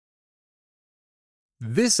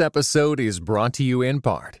This episode is brought to you in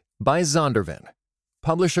part by Zondervan,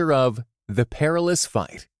 publisher of The Perilous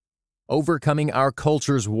Fight, Overcoming Our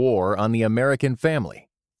Culture's War on the American Family,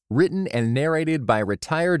 written and narrated by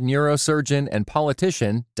retired neurosurgeon and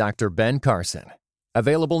politician Dr. Ben Carson.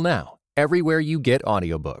 Available now everywhere you get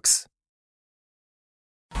audiobooks.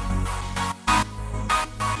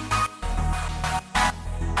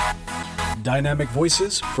 Dynamic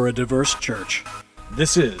voices for a diverse church.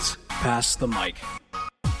 This is Pass the Mic.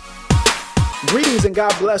 Greetings and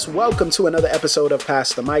God bless. Welcome to another episode of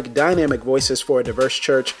Pass the Mic, Dynamic Voices for a Diverse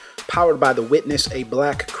Church, powered by The Witness, a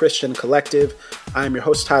Black Christian collective. I am your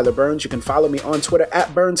host, Tyler Burns. You can follow me on Twitter at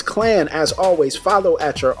BurnsClan. As always, follow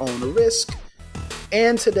at your own risk.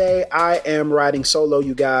 And today I am riding solo,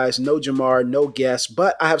 you guys. No Jamar, no guest,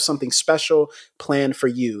 but I have something special planned for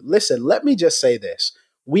you. Listen, let me just say this.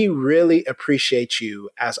 We really appreciate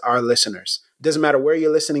you as our listeners. Doesn't matter where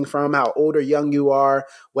you're listening from, how old or young you are,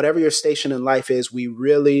 whatever your station in life is, we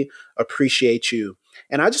really appreciate you.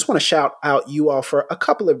 And I just want to shout out you all for a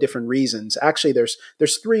couple of different reasons. Actually,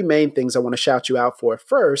 there's three main things I want to shout you out for.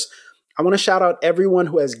 First, I want to shout out everyone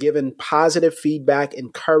who has given positive feedback,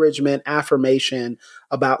 encouragement, affirmation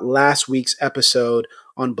about last week's episode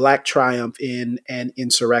on Black Triumph in an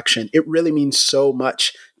Insurrection. It really means so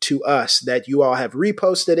much to us that you all have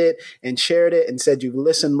reposted it and shared it and said you've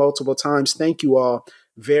listened multiple times. Thank you all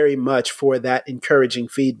very much for that encouraging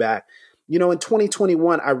feedback. You know, in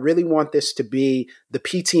 2021, I really want this to be the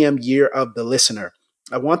PTM year of the listener.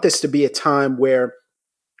 I want this to be a time where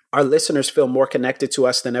our listeners feel more connected to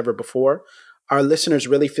us than ever before. Our listeners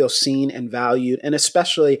really feel seen and valued, and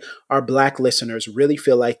especially our Black listeners really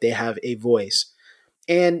feel like they have a voice.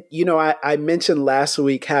 And, you know, I mentioned last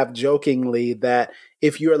week, half jokingly, that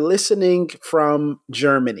if you're listening from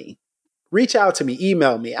Germany, reach out to me,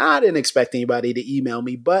 email me. I didn't expect anybody to email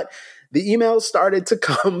me, but the emails started to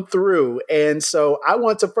come through. And so I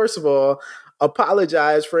want to, first of all,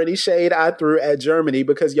 apologize for any shade I threw at Germany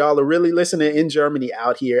because y'all are really listening in Germany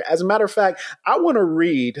out here. As a matter of fact, I want to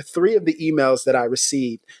read 3 of the emails that I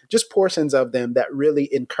received, just portions of them that really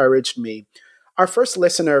encouraged me. Our first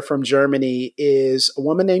listener from Germany is a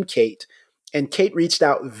woman named Kate, and Kate reached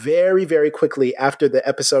out very, very quickly after the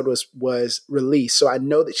episode was released, so I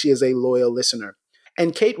know that she is a loyal listener.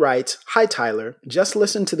 And Kate writes, "Hi, Tyler. Just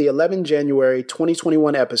listened to the 11 January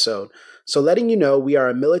 2021 episode. So letting you know we are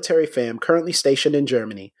a military fam currently stationed in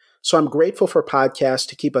Germany. So I'm grateful for podcasts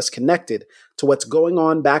to keep us connected to what's going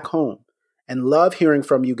on back home and love hearing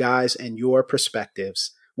from you guys and your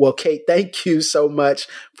perspectives." Well, Kate, thank you so much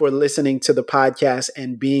for listening to the podcast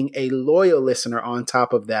and being a loyal listener on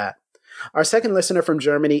top of that. Our second listener from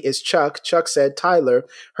Germany is Chuck. Chuck said, "Tyler,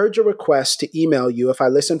 heard your request to email you if I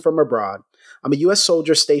listen from abroad. I'm a U.S.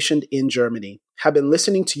 soldier stationed in Germany. Have been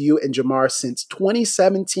listening to you and Jamar since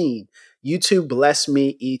 2017. You two bless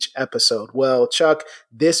me each episode." Well, Chuck,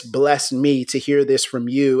 this blessed me to hear this from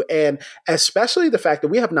you, and especially the fact that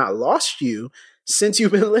we have not lost you since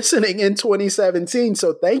you've been listening in 2017.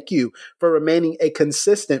 So thank you for remaining a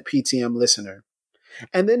consistent PTM listener.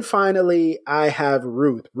 And then finally, I have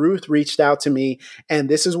Ruth. Ruth reached out to me, and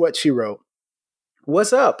this is what she wrote.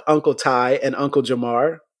 "What's up, Uncle Ty and Uncle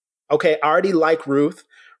Jamar?" Okay, I already like Ruth.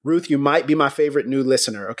 Ruth, you might be my favorite new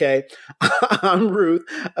listener, okay? I'm Ruth,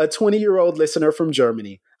 a 20-year-old listener from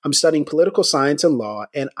Germany. I'm studying political science and law,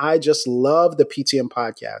 and I just love the PTM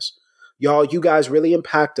podcast. Y'all, you guys really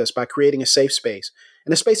impact us by creating a safe space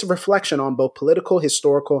and a space of reflection on both political,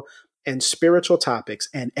 historical, and spiritual topics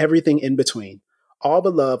and everything in between. All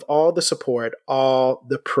the love, all the support, all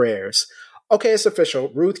the prayers. Okay, it's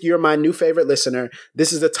official. Ruth, you're my new favorite listener.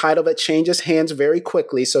 This is a title that changes hands very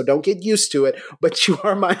quickly, so don't get used to it, but you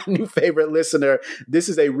are my new favorite listener. This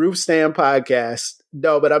is a Ruth Stam podcast.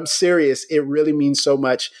 No, but I'm serious. It really means so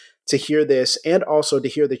much to hear this and also to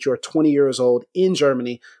hear that you're 20 years old in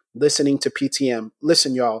Germany listening to PTM.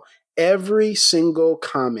 Listen, y'all, every single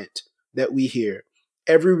comment that we hear,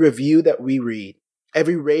 every review that we read,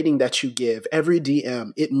 every rating that you give, every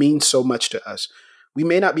DM, it means so much to us. We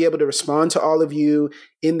may not be able to respond to all of you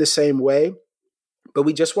in the same way, but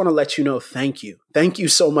we just want to let you know, thank you. Thank you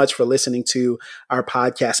so much for listening to our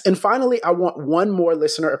podcast. And finally, I want one more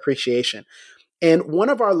listener appreciation. And one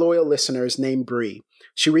of our loyal listeners named Bree,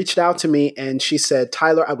 she reached out to me and she said,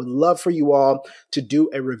 "Tyler, I would love for you all to do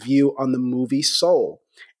a review on the movie Soul."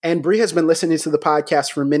 And Bree has been listening to the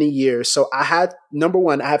podcast for many years. So number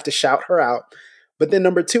one, I have to shout her out. But then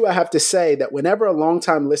number two, I have to say that whenever a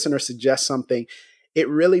longtime listener suggests something, it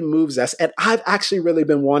really moves us. And I've actually really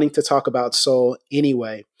been wanting to talk about Soul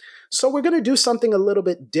anyway. So we're going to do something a little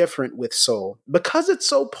bit different with soul. Because it's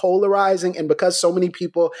so polarizing and because so many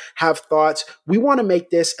people have thoughts, we want to make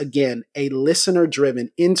this, again, a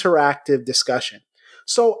listener-driven, interactive discussion.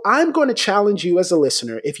 So I'm going to challenge you as a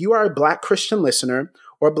listener. If you are a Black Christian listener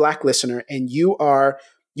or Black listener and you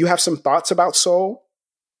have some thoughts about soul,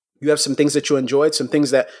 you have some things that you enjoyed, some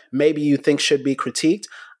things that maybe you think should be critiqued,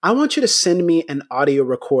 I want you to send me an audio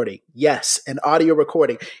recording. Yes, an audio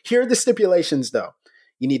recording. Here are the stipulations, though.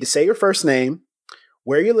 You need to say your first name,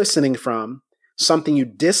 where you're listening from, something you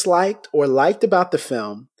disliked or liked about the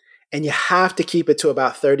film, and you have to keep it to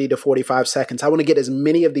about 30 to 45 seconds. I want to get as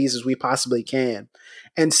many of these as we possibly can.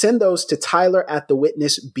 And send those to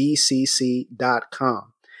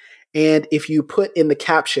tyler@thewitnessbcc.com. And if you put in the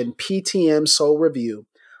caption PTM Soul Review,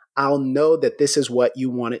 I'll know that this is what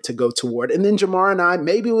you want it to go toward. And then Jamar and I,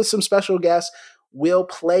 maybe with some special guests, will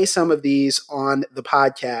play some of these on the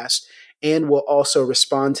podcast. And we'll also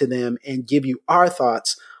respond to them and give you our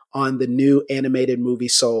thoughts on the new animated movie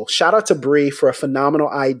Soul. Shout out to Bree for a phenomenal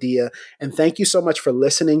idea. And thank you so much for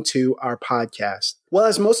listening to our podcast. Well,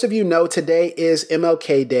 as most of you know, today is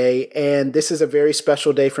MLK Day. And this is a very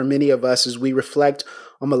special day for many of us as we reflect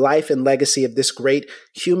on the life and legacy of this great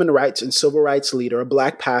human rights and civil rights leader, a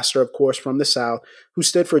Black pastor, of course, from the South, who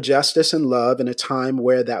stood for justice and love in a time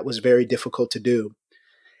where that was very difficult to do.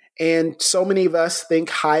 And so many of us think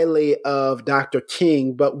highly of Dr.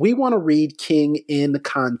 King, but we want to read King in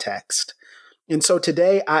context. And so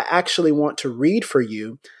today I actually want to read for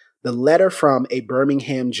you the letter from a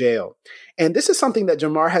Birmingham jail. And this is something that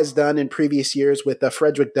Jamar has done in previous years with the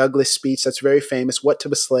Frederick Douglass speech that's very famous, What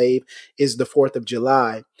to a Slave is the 4th of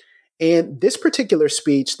July. And this particular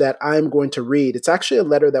speech that I'm going to read, it's actually a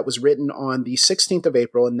letter that was written on the 16th of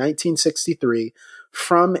April in 1963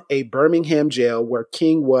 from a Birmingham jail where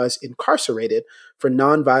King was incarcerated for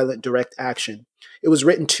nonviolent direct action. It was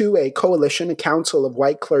written to a coalition, a council of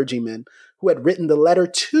white clergymen who had written the letter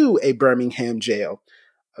to a Birmingham jail,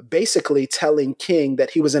 basically telling King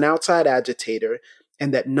that he was an outside agitator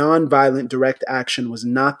and that nonviolent direct action was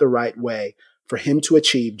not the right way for him to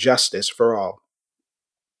achieve justice for all.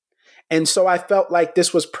 And so I felt like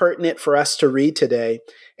this was pertinent for us to read today.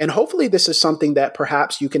 And hopefully this is something that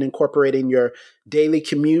perhaps you can incorporate in your daily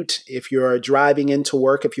commute. If you're driving into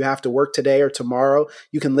work, if you have to work today or tomorrow,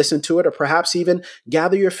 you can listen to it, or perhaps even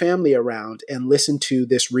gather your family around and listen to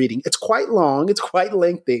this reading. It's quite long, it's quite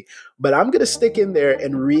lengthy, but I'm going to stick in there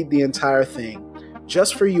and read the entire thing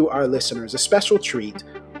just for you, our listeners, a special treat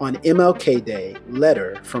on MLK Day,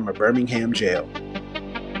 Letter from a Birmingham Jail.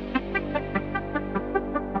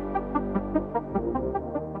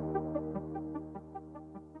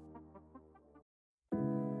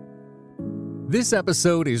 This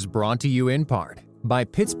episode is brought to you in part by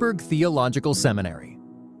Pittsburgh Theological Seminary.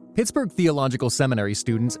 Pittsburgh Theological Seminary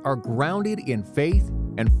students are grounded in faith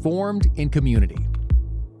and formed in community.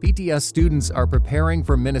 PTS students are preparing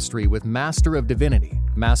for ministry with Master of Divinity,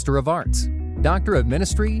 Master of Arts, Doctor of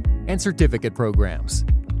Ministry, and certificate programs.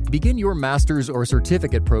 Begin your master's or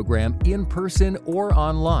certificate program in person or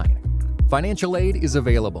online. Financial aid is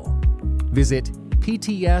available. Visit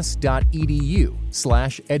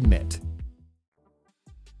pts.edu/admit.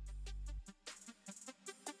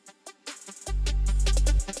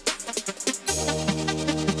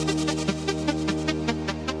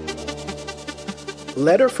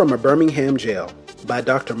 Letter from a Birmingham Jail by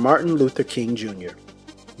Dr. Martin Luther King, Jr.,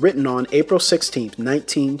 written on April 16,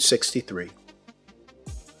 1963.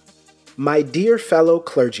 My dear fellow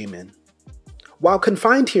clergymen, while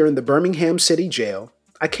confined here in the Birmingham City Jail,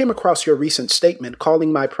 I came across your recent statement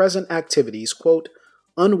calling my present activities, quote,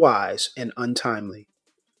 unwise and untimely.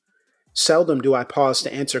 Seldom do I pause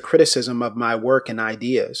to answer criticism of my work and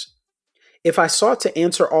ideas. If I sought to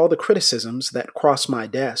answer all the criticisms that cross my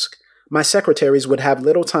desk, my secretaries would have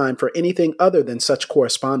little time for anything other than such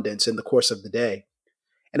correspondence in the course of the day,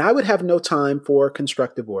 and I would have no time for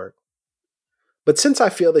constructive work. But since I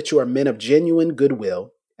feel that you are men of genuine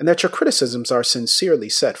goodwill and that your criticisms are sincerely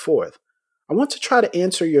set forth, I want to try to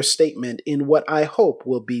answer your statement in what I hope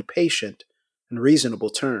will be patient and reasonable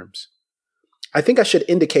terms. I think I should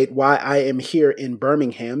indicate why I am here in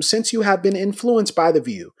Birmingham, since you have been influenced by the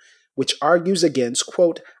view which argues against,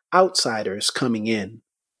 quote, outsiders coming in.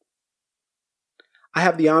 I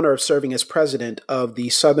have the honor of serving as president of the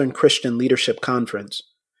Southern Christian Leadership Conference,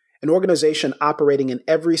 an organization operating in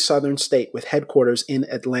every southern state with headquarters in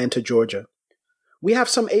Atlanta, Georgia. We have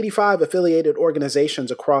some 85 affiliated organizations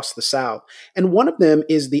across the South, and one of them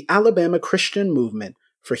is the Alabama Christian Movement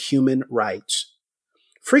for Human Rights.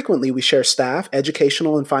 Frequently, we share staff,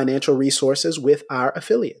 educational, and financial resources with our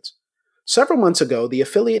affiliates. Several months ago, the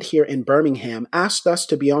affiliate here in Birmingham asked us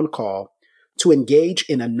to be on call to engage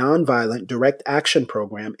in a nonviolent direct action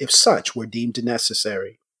program if such were deemed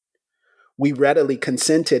necessary. We readily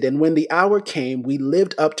consented, and when the hour came, we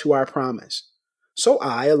lived up to our promise. So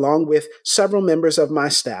I, along with several members of my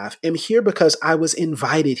staff, am here because I was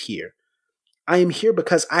invited here. I am here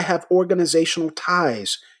because I have organizational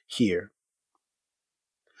ties here.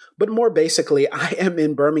 But more basically, I am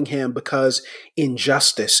in Birmingham because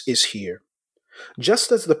injustice is here.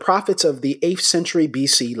 Just as the prophets of the 8th century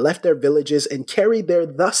BC left their villages and carried their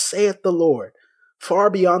 "Thus saith the Lord"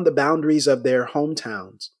 far beyond the boundaries of their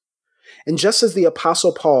hometowns, and just as the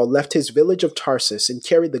Apostle Paul left his village of Tarsus and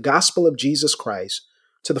carried the gospel of Jesus Christ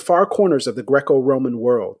to the far corners of the Greco-Roman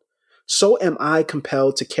world, so am I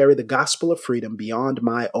compelled to carry the gospel of freedom beyond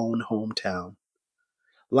my own hometown.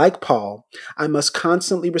 Like Paul, I must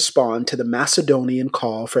constantly respond to the Macedonian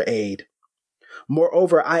call for aid.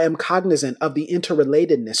 Moreover, I am cognizant of the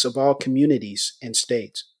interrelatedness of all communities and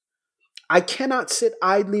states. I cannot sit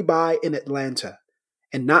idly by in Atlanta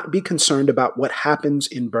and not be concerned about what happens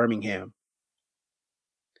in Birmingham.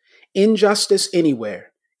 Injustice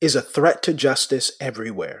anywhere is a threat to justice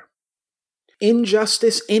everywhere.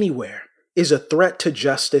 Injustice anywhere is a threat to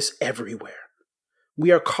justice everywhere. We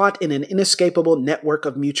are caught in an inescapable network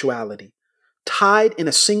of mutuality, tied in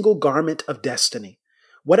a single garment of destiny.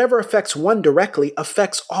 Whatever affects one directly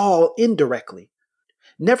affects all indirectly.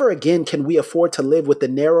 Never again can we afford to live with the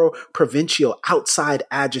narrow, provincial, outside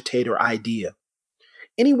agitator idea.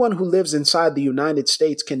 Anyone who lives inside the United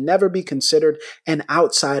States can never be considered an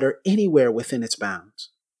outsider anywhere within its bounds.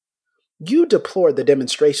 You deplore the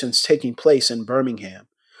demonstrations taking place in Birmingham,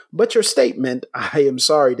 but your statement, I am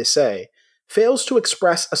sorry to say, fails to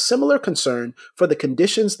express a similar concern for the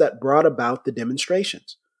conditions that brought about the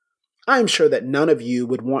demonstrations. I am sure that none of you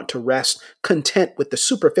would want to rest content with the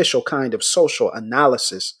superficial kind of social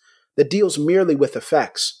analysis that deals merely with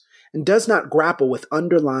effects and does not grapple with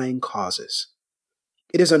underlying causes.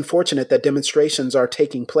 It is unfortunate that demonstrations are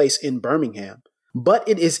taking place in Birmingham, but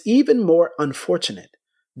it is even more unfortunate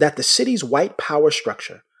that the city's white power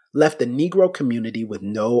structure left the Negro community with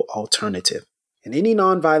no alternative. In any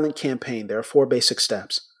nonviolent campaign, there are 4 basic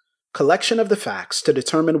steps: collection of the facts to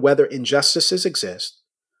determine whether injustices exist,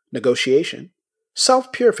 negotiation,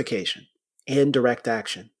 self-purification, and direct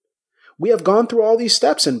action. We have gone through all these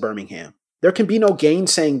steps in Birmingham. There can be no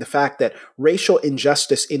gainsaying the fact that racial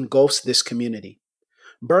injustice engulfs this community.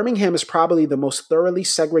 Birmingham is probably the most thoroughly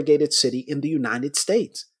segregated city in the United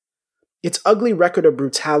States. Its ugly record of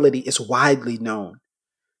brutality is widely known.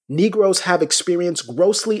 Negroes have experienced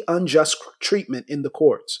grossly unjust treatment in the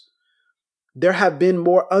courts. There have been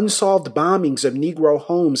more unsolved bombings of Negro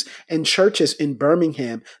homes and churches in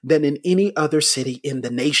Birmingham than in any other city in the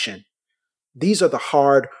nation. These are the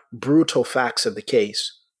hard, brutal facts of the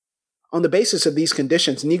case. On the basis of these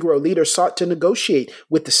conditions, Negro leaders sought to negotiate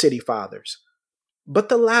with the city fathers, but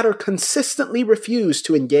the latter consistently refused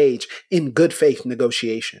to engage in good faith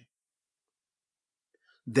negotiation.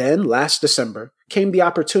 Then, last December, came the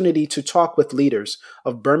opportunity to talk with leaders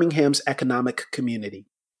of Birmingham's economic community.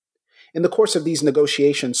 In the course of these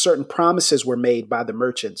negotiations, certain promises were made by the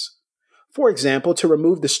merchants. For example, to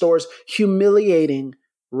remove the store's humiliating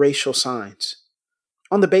racial signs.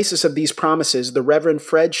 On the basis of these promises, the Reverend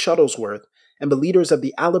Fred Shuttlesworth and the leaders of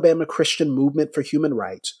the Alabama Christian Movement for Human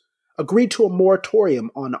Rights agreed to a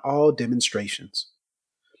moratorium on all demonstrations.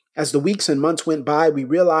 As the weeks and months went by, we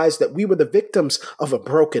realized that we were the victims of a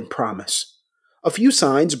broken promise. A few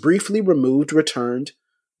signs, briefly removed, returned.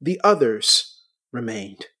 The others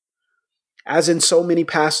remained. As in so many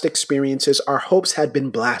past experiences, our hopes had been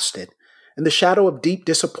blasted, and the shadow of deep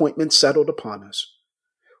disappointment settled upon us.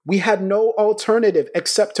 We had no alternative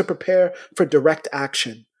except to prepare for direct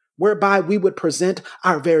action, whereby we would present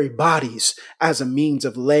our very bodies as a means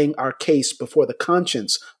of laying our case before the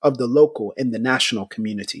conscience of the local and the national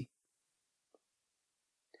community.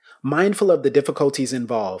 Mindful of the difficulties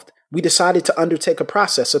involved, we decided to undertake a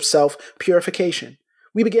process of self-purification.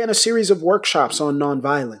 We began a series of workshops on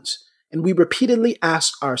nonviolence, and we repeatedly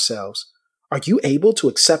asked ourselves, are you able to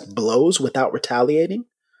accept blows without retaliating?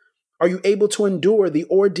 Are you able to endure the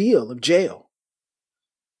ordeal of jail?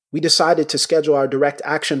 We decided to schedule our direct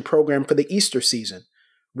action program for the Easter season,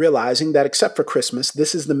 realizing that except for Christmas,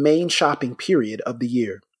 this is the main shopping period of the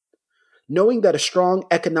year. Knowing that a strong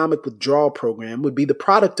economic withdrawal program would be the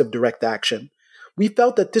product of direct action, we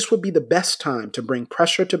felt that this would be the best time to bring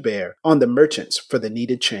pressure to bear on the merchants for the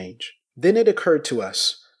needed change. Then it occurred to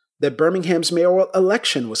us that Birmingham's mayoral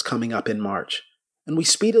election was coming up in March, and we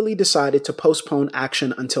speedily decided to postpone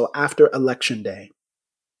action until after Election Day.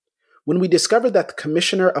 when we discovered that the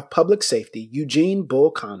Commissioner of Public Safety, Eugene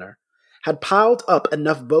Bull Connor, had piled up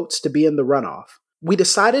enough votes to be in the runoff, we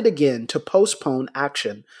decided again to postpone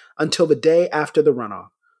action until the day after the runoff,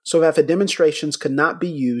 so that the demonstrations could not be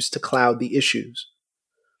used to cloud the issues.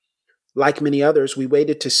 Like many others, we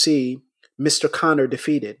waited to see Mr. Connor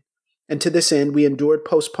defeated, and to this end we endured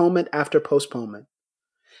postponement after postponement.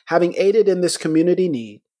 Having aided in this community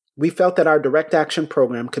need, we felt that our direct action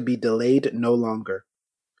program could be delayed no longer.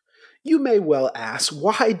 You may well ask,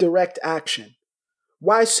 why direct action?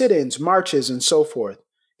 Why sit-ins, marches, and so forth?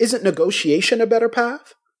 Isn't negotiation a better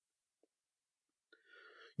path?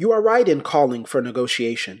 You are right in calling for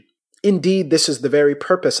negotiation. Indeed, this is the very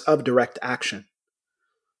purpose of direct action.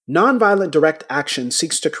 Nonviolent direct action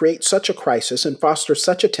seeks to create such a crisis and foster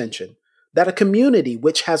such a tension that a community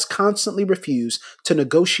which has constantly refused to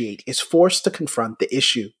negotiate is forced to confront the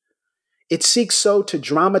issue. It seeks so to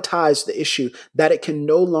dramatize the issue that it can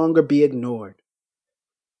no longer be ignored.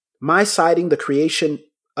 My citing the creation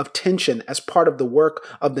of tension as part of the work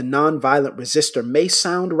of the nonviolent resistor may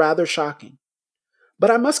sound rather shocking, but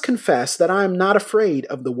I must confess that I am not afraid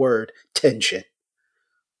of the word tension.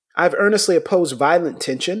 I've earnestly opposed violent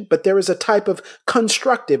tension, but there is a type of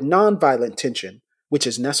constructive nonviolent tension which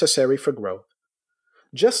is necessary for growth.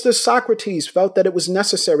 Just as Socrates felt that it was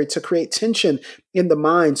necessary to create tension in the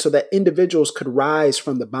mind so that individuals could rise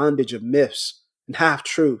from the bondage of myths and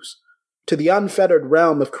half-truths to the unfettered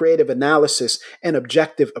realm of creative analysis and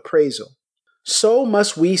objective appraisal, so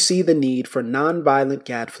must we see the need for nonviolent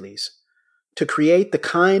gadflies to create the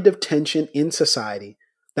kind of tension in society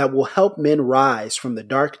that will help men rise from the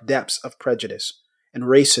dark depths of prejudice and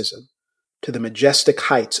racism to the majestic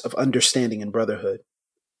heights of understanding and brotherhood.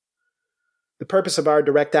 The purpose of our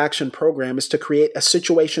direct action program is to create a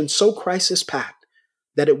situation so crisis-packed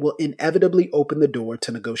that it will inevitably open the door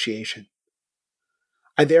to negotiation.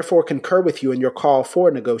 I therefore concur with you in your call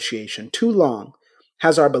for negotiation. Too long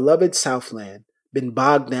has our beloved Southland been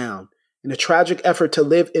bogged down in a tragic effort to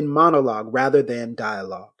live in monologue rather than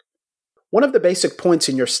dialogue. One of the basic points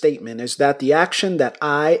in your statement is that the action that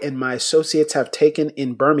I and my associates have taken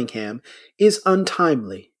in Birmingham is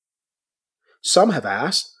untimely. Some have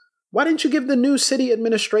asked, why didn't you give the new city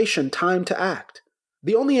administration time to act?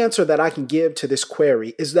 The only answer that I can give to this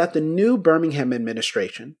query is that the new Birmingham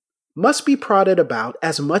administration must be prodded about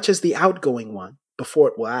as much as the outgoing one before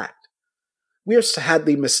it will act. We are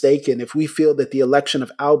sadly mistaken if we feel that the election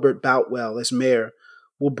of Albert Boutwell as mayor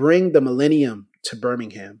will bring the millennium to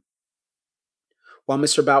Birmingham. While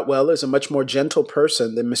Mr. Boutwell is a much more gentle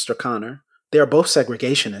person than Mr. Connor, they are both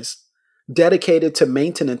segregationists, dedicated to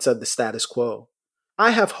maintenance of the status quo.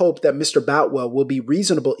 I have hope that Mr. Boutwell will be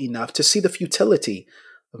reasonable enough to see the futility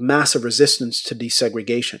of massive resistance to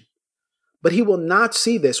desegregation. But he will not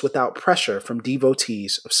see this without pressure from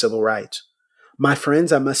devotees of civil rights. My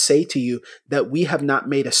friends, I must say to you that we have not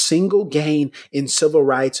made a single gain in civil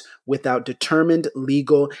rights without determined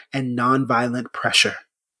legal and nonviolent pressure.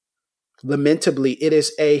 Lamentably, it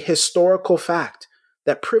is a historical fact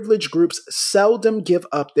that privileged groups seldom give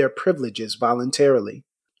up their privileges voluntarily.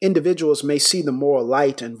 Individuals may see the moral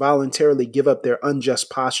light and voluntarily give up their unjust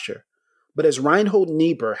posture. But as Reinhold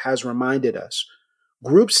Niebuhr has reminded us,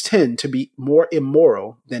 groups tend to be more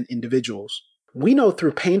immoral than individuals. We know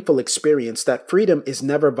through painful experience that freedom is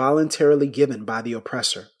never voluntarily given by the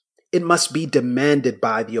oppressor. It must be demanded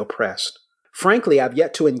by the oppressed. Frankly, I've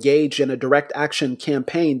yet to engage in a direct action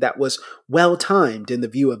campaign that was well-timed in the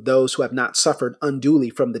view of those who have not suffered unduly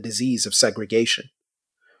from the disease of segregation.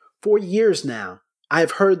 For years now, I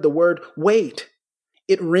have heard the word wait.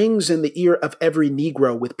 It rings in the ear of every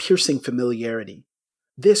Negro with piercing familiarity.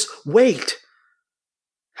 This wait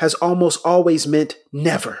has almost always meant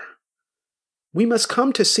never. We must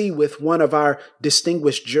come to see with one of our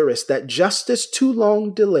distinguished jurists that justice too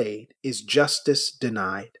long delayed is justice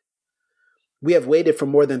denied. We have waited for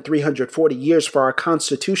more than 340 years for our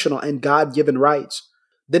constitutional and God-given rights.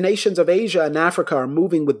 The nations of Asia and Africa are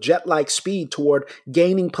moving with jet-like speed toward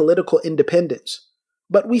gaining political independence.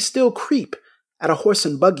 But we still creep at a horse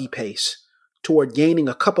and buggy pace toward gaining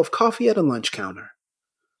a cup of coffee at a lunch counter.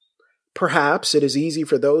 Perhaps it is easy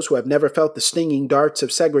for those who have never felt the stinging darts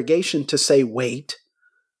of segregation to say wait.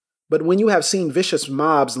 But when you have seen vicious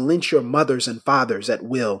mobs lynch your mothers and fathers at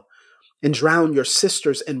will, and drown your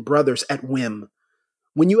sisters and brothers at whim,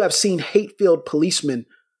 when you have seen hate-filled policemen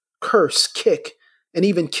curse, kick, and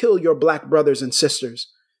even kill your black brothers and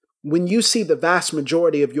sisters, when you see the vast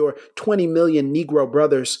majority of your 20 million Negro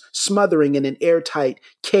brothers smothering in an airtight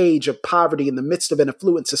cage of poverty in the midst of an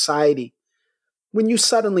affluent society, When you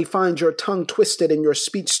suddenly find your tongue twisted and your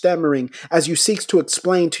speech stammering as you seek to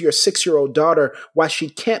explain to your 6-year-old daughter why she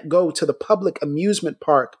can't go to the public amusement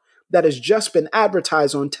park that has just been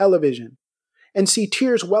advertised on television, and see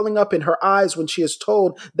tears welling up in her eyes when she is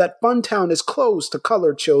told that Funtown is closed to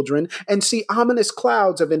colored children, and see ominous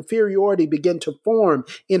clouds of inferiority begin to form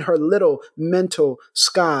in her little mental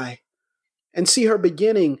sky, and see her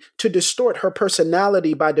beginning to distort her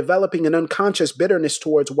personality by developing an unconscious bitterness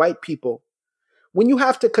towards white people. When you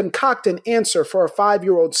have to concoct an answer for a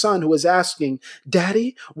 5-year-old son who is asking,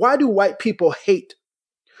 "Daddy, why do white people hate?"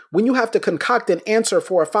 When you have to concoct an answer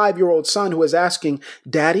for a 5-year-old son who is asking,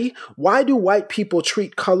 "Daddy, why do white people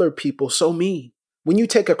treat colored people so mean?" When you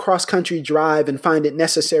take a cross-country drive and find it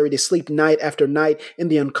necessary to sleep night after night in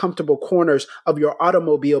the uncomfortable corners of your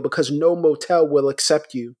automobile because no motel will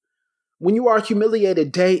accept you. When you are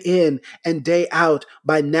humiliated day in and day out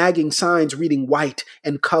by nagging signs reading white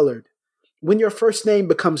and colored. When your first name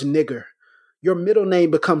becomes nigger, your middle name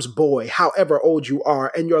becomes boy, however old you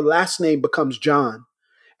are, and your last name becomes John,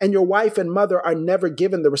 and your wife and mother are never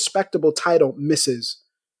given the respectable title Mrs.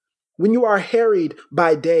 When you are harried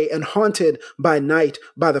by day and haunted by night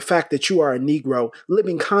by the fact that you are a Negro,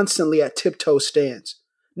 living constantly at tiptoe stance,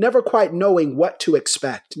 never quite knowing what to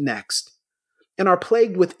expect next, and are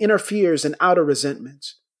plagued with inner fears and outer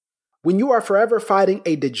resentments. When you are forever fighting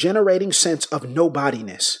a degenerating sense of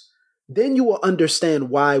nobodiness, then you will understand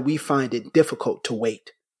why we find it difficult to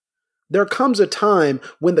wait. There comes a time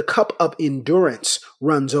when the cup of endurance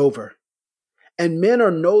runs over, and men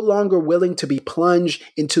are no longer willing to be plunged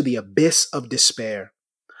into the abyss of despair.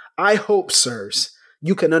 I hope, sirs,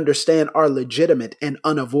 you can understand our legitimate and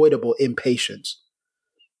unavoidable impatience.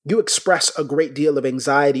 You express a great deal of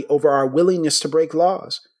anxiety over our willingness to break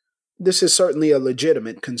laws. This is certainly a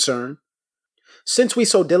legitimate concern. Since we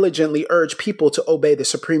so diligently urge people to obey the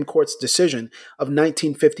Supreme Court's decision of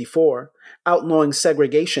 1954, outlawing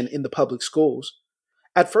segregation in the public schools,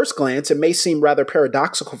 at first glance it may seem rather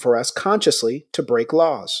paradoxical for us consciously to break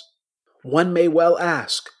laws. One may well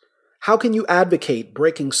ask, how can you advocate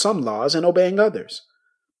breaking some laws and obeying others?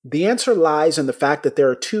 The answer lies in the fact that there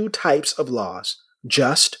are two types of laws,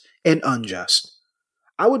 just and unjust.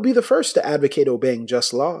 I would be the first to advocate obeying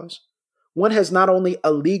just laws. One has not only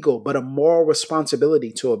a legal but a moral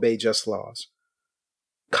responsibility to obey just laws.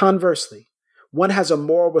 Conversely, one has a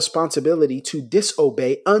moral responsibility to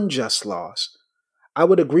disobey unjust laws. I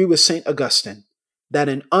would agree with St. Augustine that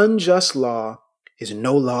an unjust law is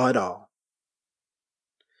no law at all.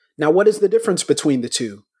 Now, what is the difference between the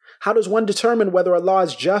two? How does one determine whether a law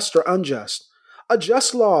is just or unjust? A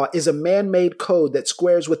just law is a man-made code that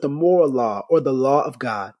squares with the moral law or the law of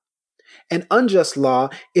God. An unjust law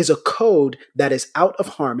is a code that is out of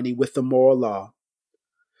harmony with the moral law.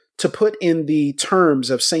 To put in the terms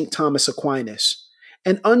of St. Thomas Aquinas,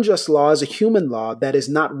 an unjust law is a human law that is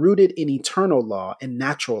not rooted in eternal law and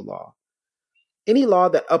natural law. Any law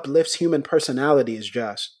that uplifts human personality is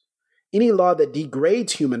just. Any law that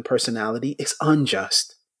degrades human personality is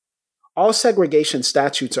unjust. All segregation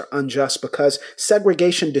statutes are unjust because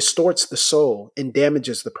segregation distorts the soul and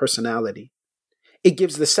damages the personality. It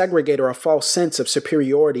gives the segregator a false sense of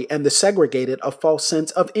superiority and the segregated a false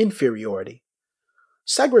sense of inferiority.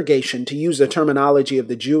 Segregation, to use the terminology of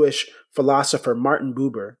the Jewish philosopher Martin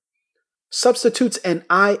Buber, substitutes an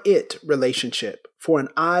I-it relationship for an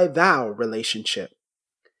I-thou relationship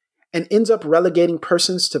and ends up relegating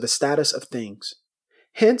persons to the status of things.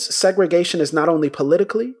 Hence, segregation is not only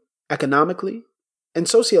politically, economically, and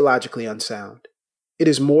sociologically unsound. It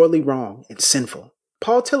is morally wrong and sinful.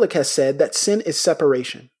 Paul Tillich has said that sin is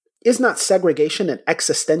separation. Is not segregation an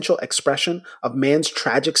existential expression of man's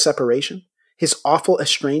tragic separation, his awful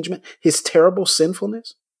estrangement, his terrible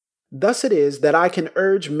sinfulness? Thus it is that I can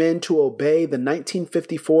urge men to obey the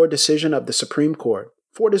 1954 decision of the Supreme Court,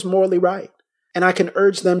 for it is morally right, and I can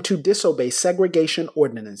urge them to disobey segregation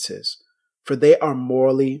ordinances, for they are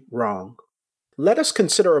morally wrong. Let us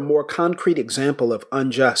consider a more concrete example of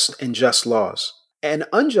unjust and just laws. An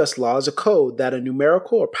unjust law is a code that a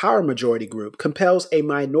numerical or power majority group compels a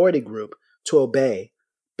minority group to obey,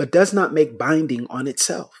 but does not make binding on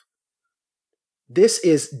itself. This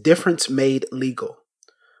is difference made legal.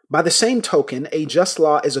 By the same token, a just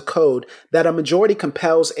law is a code that a majority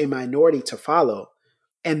compels a minority to follow,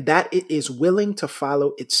 and that it is willing to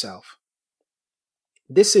follow itself.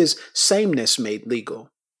 This is sameness made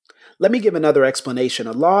legal. Let me give another explanation.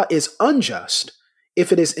 A law is unjust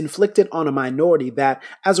if it is inflicted on a minority that,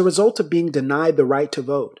 as a result of being denied the right to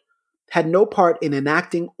vote, had no part in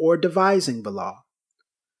enacting or devising the law.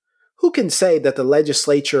 Who can say that the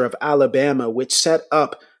legislature of Alabama, which set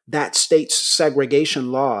up that state's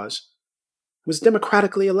segregation laws, was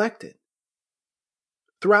democratically elected.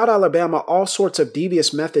 Throughout Alabama, all sorts of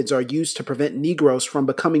devious methods are used to prevent Negroes from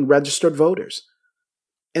becoming registered voters.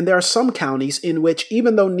 And there are some counties in which,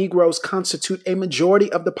 even though Negroes constitute a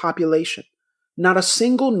majority of the population, not a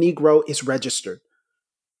single Negro is registered.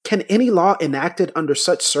 Can any law enacted under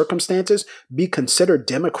such circumstances be considered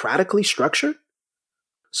democratically structured?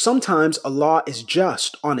 Sometimes a law is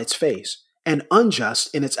just on its face and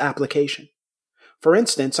unjust in its application. For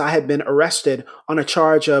instance, I had been arrested on a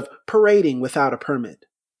charge of parading without a permit.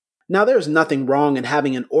 Now, there is nothing wrong in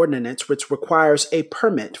having an ordinance which requires a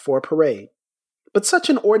permit for a parade. But such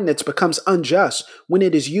an ordinance becomes unjust when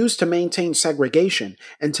it is used to maintain segregation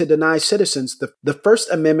and to deny citizens the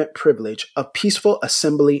First Amendment privilege of peaceful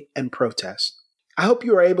assembly and protest. I hope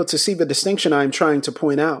you are able to see the distinction I am trying to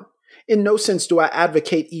point out. In no sense do I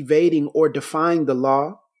advocate evading or defying the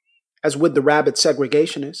law, as would the rabid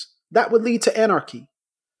segregationists. That would lead to anarchy.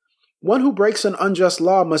 One who breaks an unjust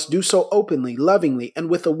law must do so openly, lovingly, and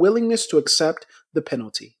with a willingness to accept the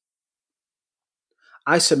penalty.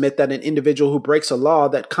 I submit that an individual who breaks a law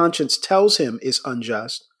that conscience tells him is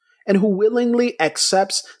unjust, and who willingly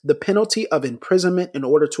accepts the penalty of imprisonment in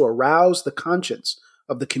order to arouse the conscience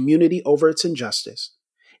of the community over its injustice,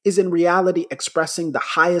 is in reality expressing the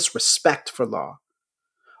highest respect for law.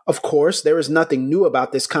 Of course, there is nothing new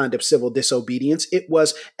about this kind of civil disobedience. It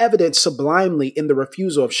was evident sublimely in the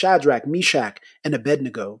refusal of Shadrach, Meshach, and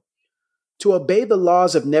Abednego to obey the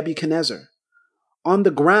laws of Nebuchadnezzar on the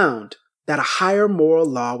ground that a higher moral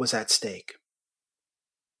law was at stake.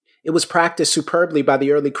 It was practiced superbly by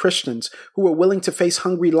the early Christians who were willing to face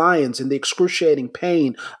hungry lions in the excruciating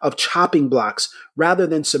pain of chopping blocks rather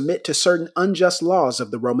than submit to certain unjust laws of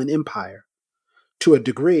the Roman Empire. To a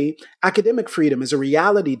degree, academic freedom is a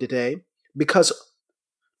reality today because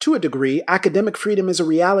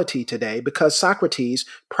Socrates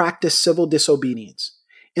practiced civil disobedience.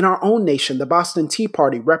 In our own nation, the Boston Tea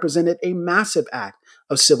Party represented a massive act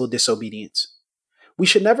of civil disobedience. We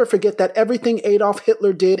should never forget that everything Adolf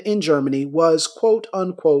Hitler did in Germany was, quote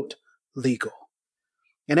unquote, legal.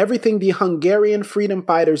 And everything the Hungarian freedom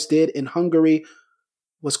fighters did in Hungary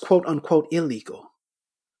was, quote unquote, illegal.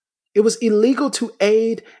 It was illegal to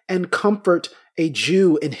aid and comfort a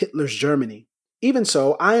Jew in Hitler's Germany. Even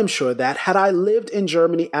so, I am sure that had I lived in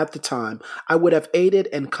Germany at the time, I would have aided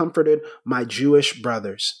and comforted my Jewish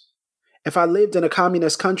brothers. If I lived in a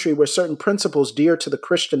communist country where certain principles dear to the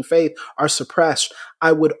Christian faith are suppressed,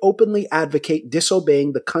 I would openly advocate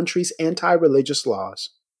disobeying the country's anti-religious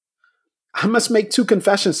laws. I must make two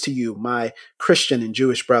confessions to you, my Christian and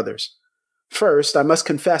Jewish brothers. First, I must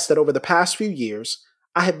confess that over the past few years,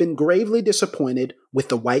 I have been gravely disappointed with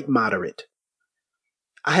the white moderate.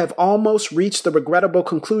 I have almost reached the regrettable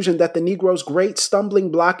conclusion that the Negro's great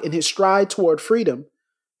stumbling block in his stride toward freedom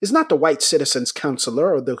is not the white citizen's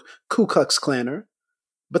counselor or the Ku Klux Klanner,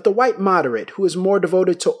 but the white moderate who is more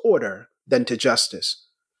devoted to order than to justice,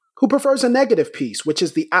 who prefers a negative peace, which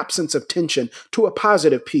is the absence of tension, to a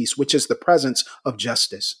positive peace, which is the presence of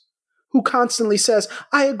justice, who constantly says,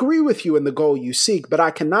 I agree with you in the goal you seek, but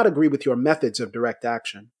I cannot agree with your methods of direct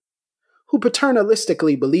action, who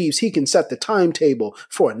paternalistically believes he can set the timetable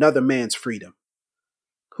for another man's freedom,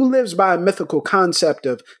 who lives by a mythical concept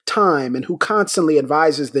of time and who constantly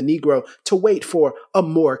advises the Negro to wait for a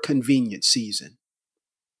more convenient season.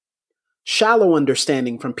 Shallow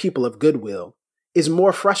understanding from people of goodwill is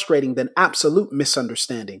more frustrating than absolute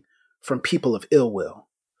misunderstanding from people of ill will.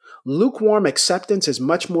 Lukewarm acceptance is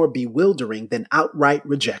much more bewildering than outright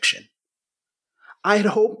rejection. I had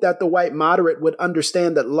hoped that the white moderate would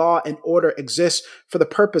understand that law and order exist for the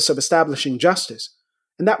purpose of establishing justice,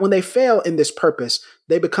 and that when they fail in this purpose,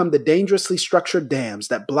 they become the dangerously structured dams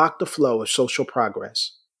that block the flow of social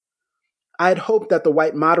progress. I had hoped that the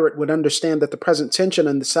white moderate would understand that the present tension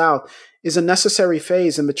in the South is a necessary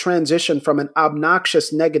phase in the transition from an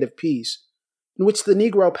obnoxious negative peace, in which the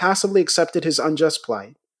Negro passively accepted his unjust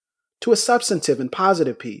plight, to a substantive and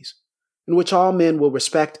positive peace, in which all men will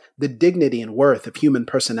respect the dignity and worth of human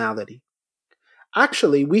personality.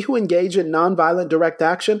 Actually, we who engage in nonviolent direct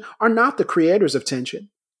action are not the creators of tension.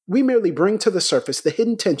 We merely bring to the surface the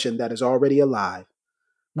hidden tension that is already alive.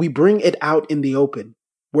 We bring it out in the open,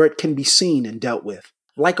 where it can be seen and dealt with,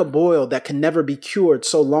 like a boil that can never be cured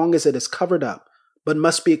so long as it is covered up, but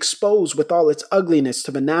must be exposed with all its ugliness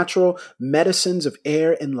to the natural medicines of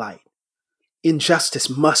air and light. Injustice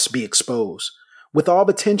must be exposed, with all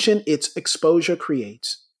the tension its exposure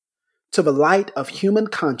creates, to the light of human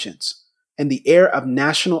conscience and the air of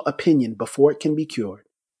national opinion before it can be cured.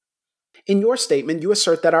 In your statement, you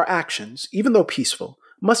assert that our actions, even though peaceful,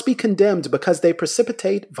 must be condemned because they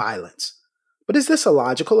precipitate violence. But is this a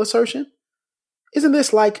logical assertion? Isn't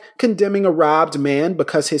this like condemning a robbed man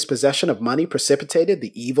because his possession of money precipitated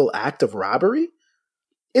the evil act of robbery?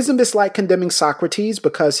 Isn't this like condemning Socrates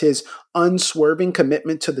because his unswerving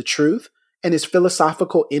commitment to the truth and his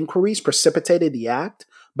philosophical inquiries precipitated the act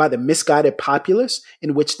by the misguided populace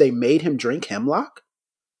in which they made him drink hemlock?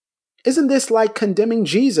 Isn't this like condemning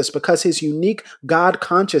Jesus because his unique God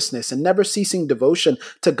consciousness and never ceasing devotion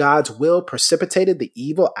to God's will precipitated the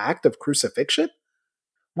evil act of crucifixion?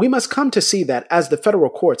 We must come to see that, as the federal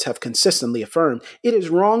courts have consistently affirmed, it is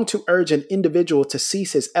wrong to urge an individual to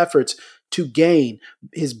cease his efforts to gain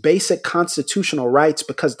his basic constitutional rights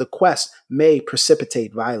because the quest may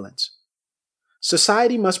precipitate violence.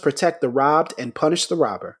 Society must protect the robbed and punish the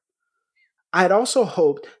robber. I had also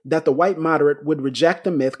hoped that the white moderate would reject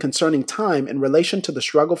the myth concerning time in relation to the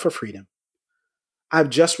struggle for freedom. I've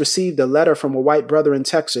just received a letter from a white brother in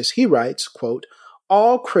Texas. He writes, quote,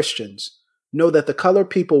 "All Christians know that the colored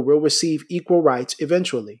people will receive equal rights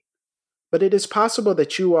eventually, but it is possible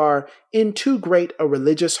that you are in too great a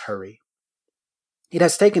religious hurry. It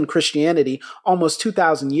has taken Christianity almost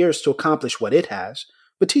 2,000 years to accomplish what it has,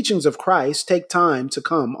 but teachings of Christ take time to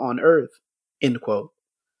come on earth." End quote.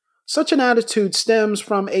 Such an attitude stems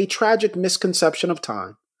from a tragic misconception of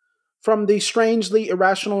time, from the strangely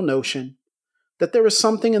irrational notion that there is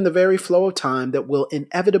something in the very flow of time that will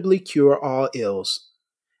inevitably cure all ills.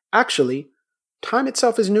 Actually, time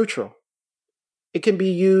itself is neutral. It can be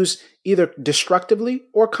used either destructively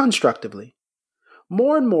or constructively.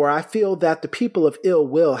 More and more, I feel that the people of ill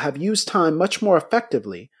will have used time much more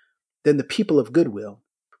effectively than the people of goodwill.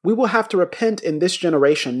 We will have to repent in this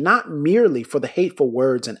generation not merely for the hateful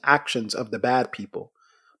words and actions of the bad people,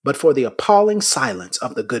 but for the appalling silence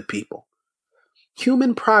of the good people.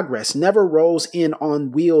 Human progress never rolls in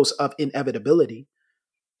on wheels of inevitability.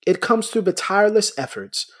 It comes through the tireless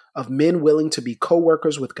efforts of men willing to be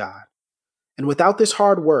co-workers with God. And without this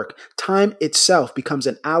hard work, time itself becomes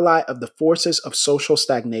an ally of the forces of social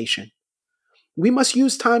stagnation. We must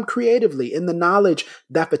use time creatively in the knowledge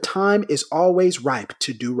that the time is always ripe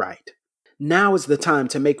to do right. Now is the time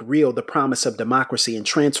to make real the promise of democracy and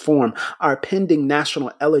transform our pending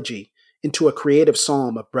national elegy into a creative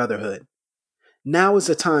psalm of brotherhood. Now is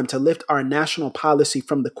the time to lift our national policy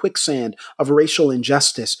from the quicksand of racial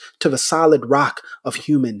injustice to the solid rock of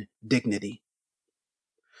human dignity.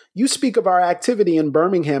 You speak of our activity in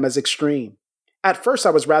Birmingham as extreme. At first, I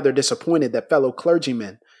was rather disappointed that fellow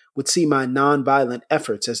clergymen would see my nonviolent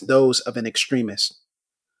efforts as those of an extremist.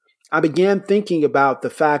 I began thinking about the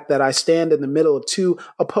fact that I stand in the middle of two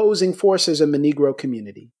opposing forces in the Negro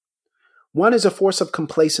community. One is a force of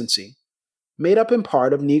complacency, made up in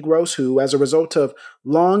part of Negroes who, as a result of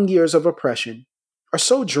long years of oppression, are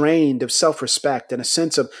so drained of self-respect and a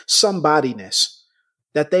sense of somebodyness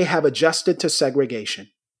that they have adjusted to segregation.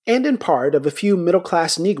 And in part of a few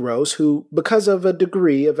middle-class Negroes who, because of a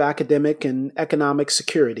degree of academic and economic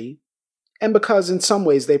security, and because in some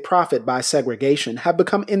ways they profit by segregation, have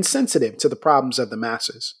become insensitive to the problems of the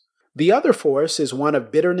masses. The other force is one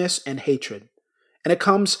of bitterness and hatred, and it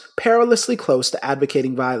comes perilously close to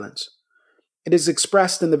advocating violence. It is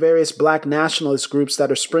expressed in the various black nationalist groups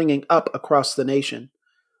that are springing up across the nation,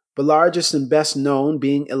 the largest and best known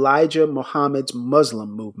being Elijah Muhammad's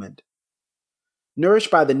Muslim movement.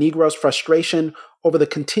 Nourished by the Negro's frustration over the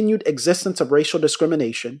continued existence of racial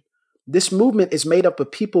discrimination, this movement is made up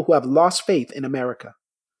of people who have lost faith in America,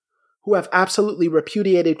 who have absolutely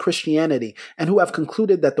repudiated Christianity, and who have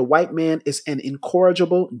concluded that the white man is an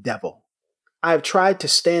incorrigible devil. I have tried to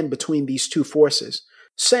stand between these two forces,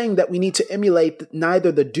 saying that we need to emulate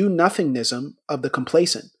neither the do-nothingism of the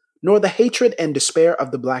complacent, nor the hatred and despair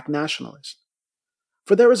of the black nationalist.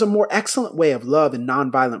 For there is a more excellent way of love and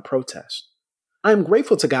nonviolent protest. I am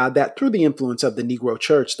grateful to God that through the influence of the Negro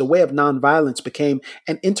Church, the way of nonviolence became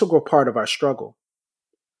an integral part of our struggle.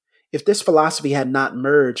 If this philosophy had not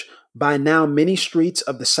merged, by now many streets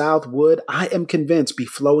of the South would, I am convinced, be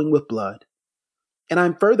flowing with blood. And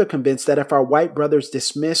I'm further convinced that if our white brothers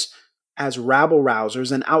dismiss as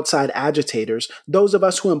rabble-rousers and outside agitators those of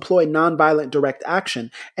us who employ nonviolent direct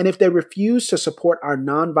action, and if they refuse to support our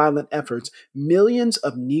nonviolent efforts, millions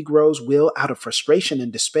of Negroes will, out of frustration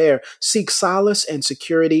and despair, seek solace and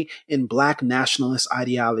security in black nationalist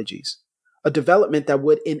ideologies, a development that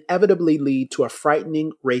would inevitably lead to a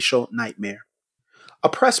frightening racial nightmare.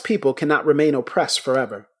 Oppressed people cannot remain oppressed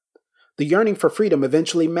forever. The yearning for freedom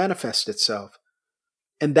eventually manifests itself,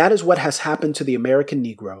 and that is what has happened to the American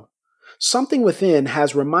Negro. Something within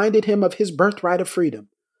has reminded him of his birthright of freedom,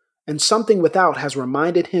 and something without has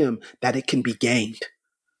reminded him that it can be gained.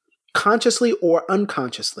 Consciously or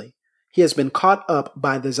unconsciously, he has been caught up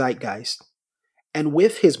by the zeitgeist, And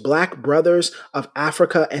with his black brothers of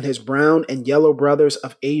Africa and his brown and yellow brothers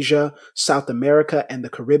of Asia, South America, and the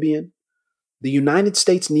Caribbean, the United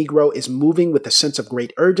States Negro is moving with a sense of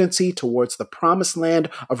great urgency towards the promised land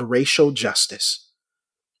of racial justice.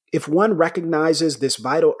 If one recognizes this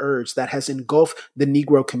vital urge that has engulfed the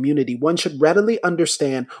Negro community, one should readily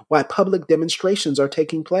understand why public demonstrations are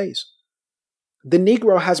taking place. The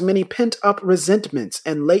Negro has many pent-up resentments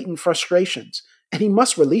and latent frustrations, and he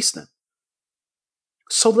must release them.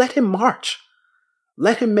 So let him march.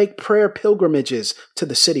 Let him make prayer pilgrimages to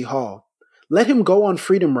the city hall. Let him go on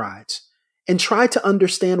freedom rides and try to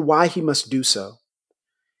understand why he must do so.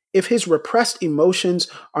 If his repressed emotions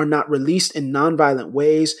are not released in nonviolent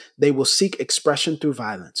ways, they will seek expression through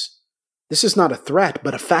violence. This is not a threat,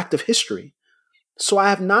 but a fact of history. So I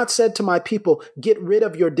have not said to my people, get rid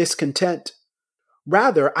of your discontent.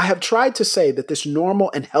 Rather, I have tried to say that this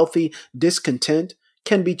normal and healthy discontent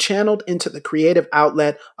can be channeled into the creative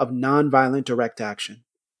outlet of nonviolent direct action.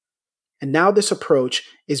 And now this approach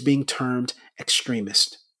is being termed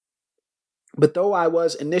extremist. But though I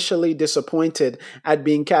was initially disappointed at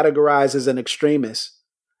being categorized as an extremist,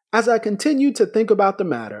 as I continued to think about the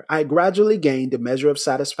matter, I gradually gained a measure of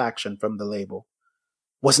satisfaction from the label.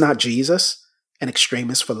 Was not Jesus an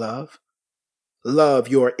extremist for love? Love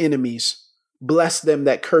your enemies, bless them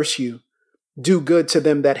that curse you, do good to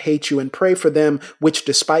them that hate you, and pray for them which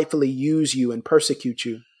despitefully use you and persecute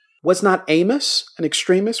you. Was not Amos an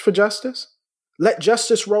extremist for justice? Let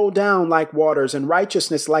justice roll down like waters and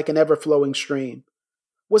righteousness like an ever-flowing stream.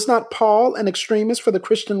 Was not Paul an extremist for the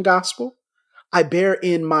Christian gospel? I bear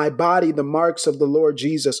in my body the marks of the Lord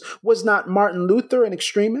Jesus. Was not Martin Luther an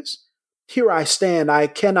extremist? Here I stand, I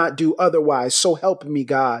cannot do otherwise, so help me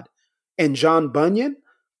God. And John Bunyan?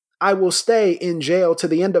 I will stay in jail to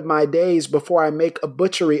the end of my days before I make a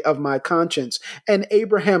butchery of my conscience. And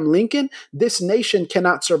Abraham Lincoln, this nation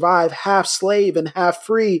cannot survive half slave and half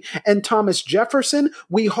free. And Thomas Jefferson,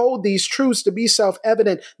 we hold these truths to be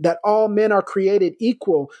self-evident that all men are created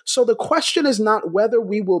equal. So the question is not whether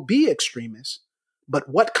we will be extremists, but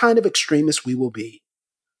what kind of extremists we will be.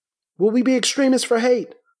 Will we be extremists for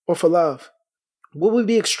hate or for love? Will we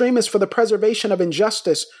be extremists for the preservation of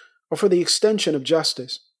injustice or for the extension of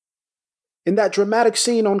justice? In that dramatic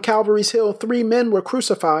scene on Calvary's Hill, 3 men were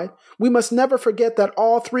crucified. We must never forget that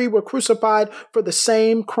all 3 were crucified for the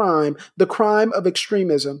same crime, the crime of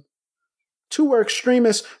extremism. 2 were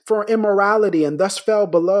extremists for immorality and thus fell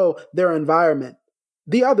below their environment.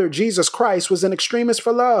 The other, Jesus Christ, was an extremist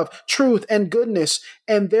for love, truth, and goodness,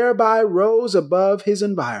 and thereby rose above his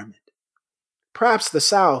environment. Perhaps the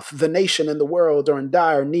South, the nation, and the world are in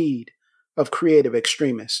dire need of creative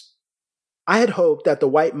extremists. I had hoped that the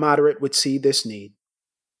white moderate would see this need.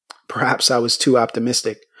 Perhaps I was too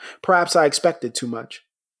optimistic. Perhaps I expected too much.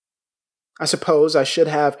 I suppose I should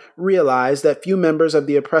have realized that few members of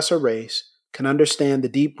the oppressor race can understand the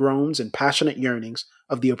deep groans and passionate yearnings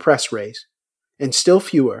of the oppressed race, and still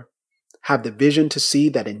fewer have the vision to see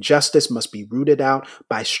that injustice must be rooted out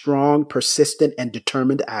by strong, persistent, and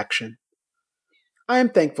determined action. I am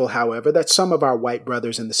thankful, however, that some of our white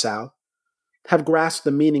brothers in the South have grasped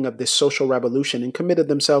the meaning of this social revolution and committed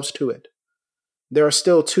themselves to it. There are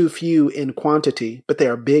still too few in quantity, but they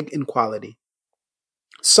are big in quality.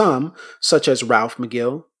 Some, such as Ralph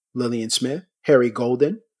McGill, Lillian Smith, Harry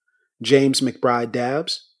Golden, James McBride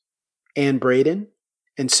Dabbs, Ann Braden,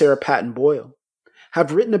 and Sarah Patton Boyle,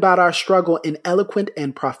 have written about our struggle in eloquent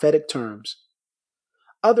and prophetic terms.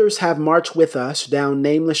 Others have marched with us down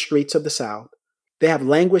nameless streets of the South. They have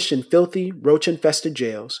languished in filthy, roach-infested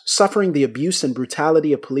jails, suffering the abuse and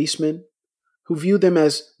brutality of policemen who view them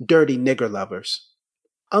as dirty nigger lovers.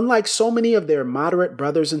 Unlike so many of their moderate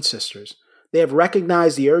brothers and sisters, they have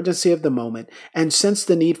recognized the urgency of the moment and sensed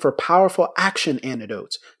the need for powerful action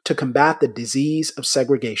antidotes to combat the disease of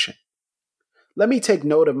segregation. Let me take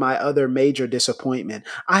note of my other major disappointment.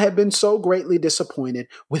 I have been so greatly disappointed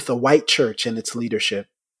with the white church and its leadership.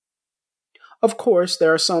 Of course,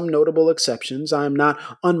 there are some notable exceptions. I am not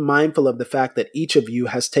unmindful of the fact that each of you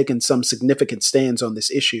has taken some significant stands on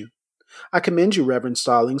this issue. I commend you, Reverend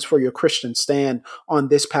Stallings, for your Christian stand on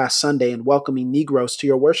this past Sunday in welcoming Negroes to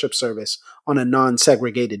your worship service on a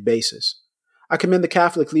non-segregated basis. I commend the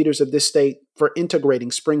Catholic leaders of this state for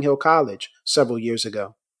integrating Spring Hill College several years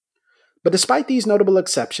ago. But despite these notable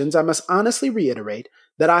exceptions, I must honestly reiterate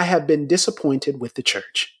that I have been disappointed with the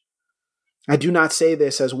church. I do not say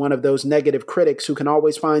this as one of those negative critics who can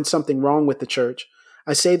always find something wrong with the church.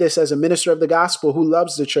 I say this as a minister of the gospel who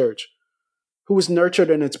loves the church, who was nurtured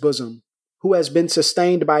in its bosom, who has been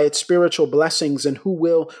sustained by its spiritual blessings, and who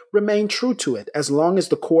will remain true to it as long as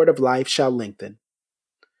the cord of life shall lengthen.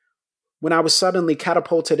 When I was suddenly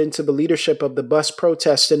catapulted into the leadership of the bus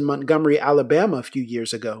protest in Montgomery, Alabama a few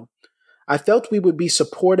years ago, I felt we would be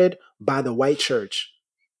supported by the white church.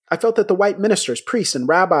 I felt that the white ministers, priests, and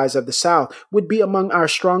rabbis of the South would be among our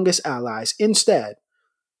strongest allies. Instead,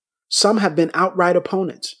 some have been outright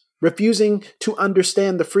opponents, refusing to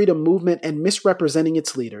understand the freedom movement and misrepresenting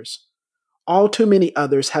its leaders. All too many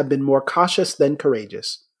others have been more cautious than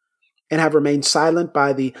courageous and have remained silent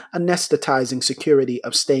by the anesthetizing security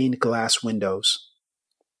of stained glass windows.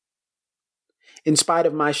 In spite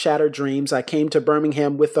of my shattered dreams, I came to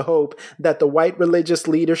Birmingham with the hope that the white religious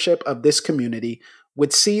leadership of this community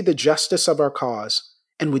would see the justice of our cause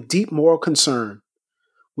and with deep moral concern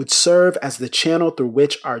would serve as the channel through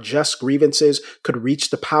which our just grievances could reach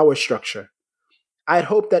the power structure. I had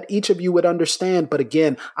hoped that each of you would understand, but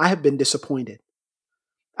again, I have been disappointed.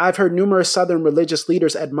 I've heard numerous Southern religious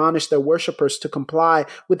leaders admonish their worshipers to comply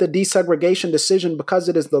with the desegregation decision because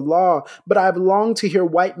it is the law, but I've longed to hear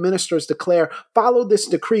white ministers declare, follow this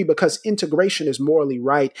decree because integration is morally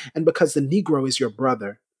right and because the Negro is your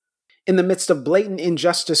brother. In the midst of blatant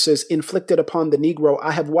injustices inflicted upon the Negro,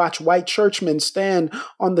 I have watched white churchmen stand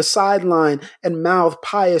on the sideline and mouth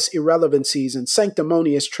pious irrelevancies and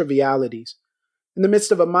sanctimonious trivialities. In the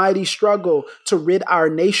midst of a mighty struggle to rid our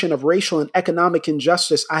nation of racial and economic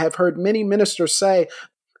injustice, I have heard many ministers say,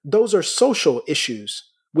 those are social issues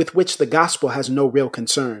with which the gospel has no real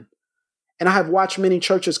concern. And I have watched many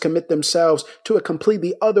churches commit themselves to a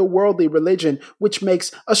completely otherworldly religion, which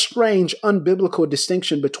makes a strange, unbiblical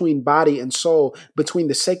distinction between body and soul, between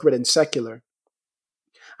the sacred and secular.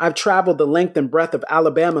 I've traveled the length and breadth of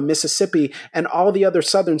Alabama, Mississippi, and all the other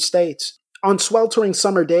southern states. On sweltering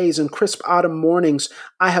summer days and crisp autumn mornings,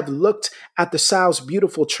 I have looked at the South's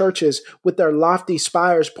beautiful churches with their lofty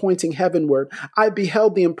spires pointing heavenward. I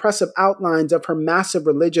beheld the impressive outlines of her massive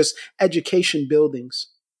religious education buildings.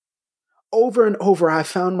 Over and over, I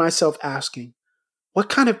found myself asking, what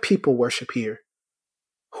kind of people worship here?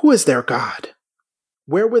 Who is their God?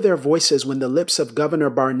 Where were their voices when the lips of Governor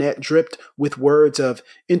Barnett dripped with words of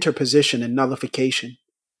interposition and nullification?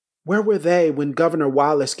 Where were they when Governor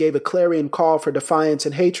Wallace gave a clarion call for defiance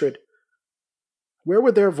and hatred? Where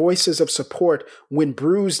were their voices of support when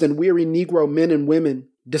bruised and weary Negro men and women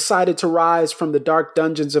decided to rise from the dark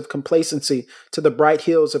dungeons of complacency to the bright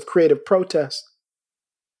hills of creative protest?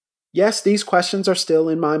 Yes, these questions are still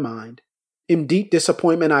in my mind. In deep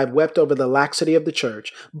disappointment, I've wept over the laxity of the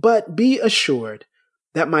church, but be assured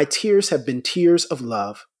that my tears have been tears of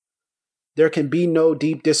love. There can be no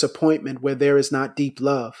deep disappointment where there is not deep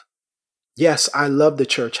love. Yes, I love the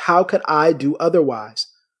church. How could I do otherwise?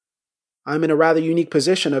 I'm in a rather unique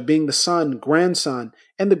position of being the son, grandson,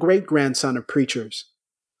 and the great-grandson of preachers.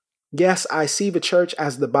 Yes, I see the church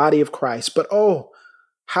as the body of Christ, but oh,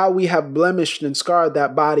 how we have blemished and scarred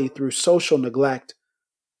that body through social neglect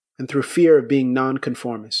and through fear of being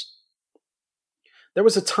nonconformist. There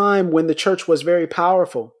was a time when the church was very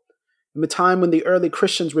powerful, in the time when the early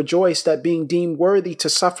Christians rejoiced at being deemed worthy to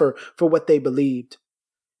suffer for what they believed.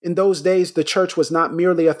 In those days, the church was not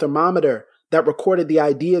merely a thermometer that recorded the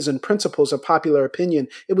ideas and principles of popular opinion.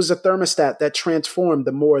 It was a thermostat that transformed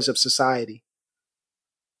the mores of society.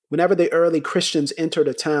 Whenever the early Christians entered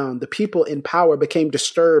a town, the people in power became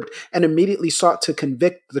disturbed and immediately sought to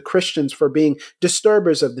convict the Christians for being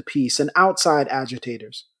disturbers of the peace and outside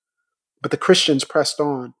agitators. But the Christians pressed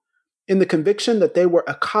on, in the conviction that they were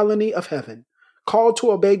a colony of heaven, called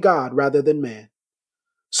to obey God rather than man.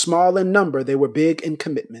 Small in number, they were big in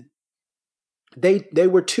commitment. They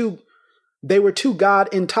were too God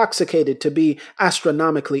intoxicated to be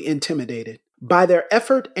astronomically intimidated. By their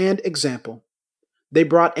effort and example, they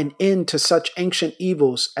brought an end to such ancient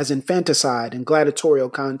evils as infanticide and gladiatorial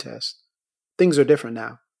contest. Things are different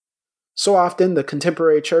now. So often, the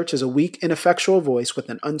contemporary church is a weak, ineffectual voice with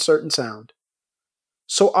an uncertain sound.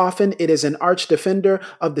 So often, it is an arch defender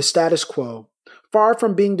of the status quo. Far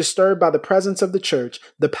from being disturbed by the presence of the church,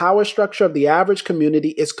 the power structure of the average community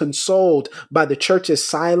is consoled by the church's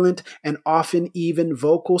silent and often even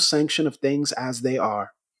vocal sanction of things as they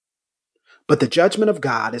are. But the judgment of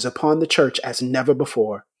God is upon the church as never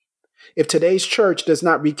before. If today's church does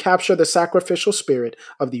not recapture the sacrificial spirit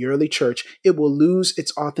of the early church, it will lose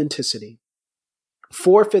its authenticity,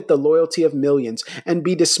 forfeit the loyalty of millions, and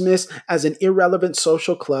be dismissed as an irrelevant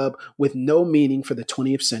social club with no meaning for the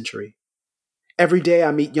 20th century. Every day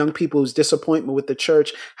I meet young people whose disappointment with the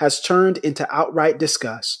church has turned into outright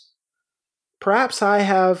disgust. Perhaps I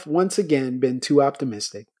have once again been too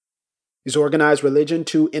optimistic. Is organized religion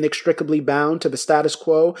too inextricably bound to the status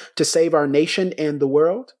quo to save our nation and the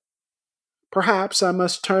world? Perhaps I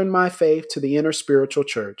must turn my faith to the inner spiritual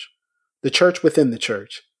church, the church within the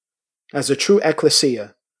church, as a true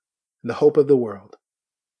ecclesia and the hope of the world.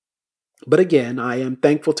 But again, I am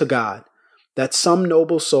thankful to God that some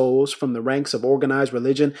noble souls from the ranks of organized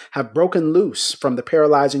religion have broken loose from the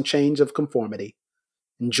paralyzing chains of conformity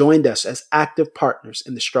and joined us as active partners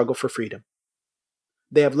in the struggle for freedom.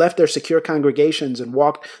 They have left their secure congregations and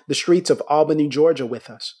walked the streets of Albany, Georgia with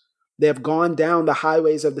us. They have gone down the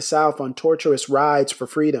highways of the South on torturous rides for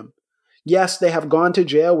freedom. Yes, they have gone to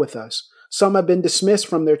jail with us. Some have been dismissed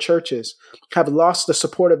from their churches, have lost the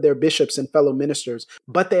support of their bishops and fellow ministers,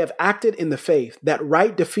 but they have acted in the faith that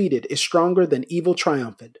right defeated is stronger than evil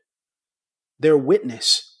triumphant. Their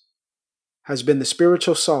witness has been the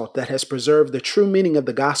spiritual salt that has preserved the true meaning of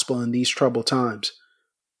the gospel in these troubled times.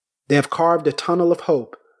 They have carved a tunnel of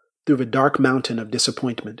hope through the dark mountain of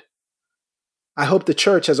disappointment. I hope the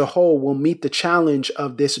church as a whole will meet the challenge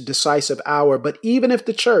of this decisive hour, but even if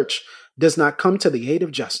the church does not come to the aid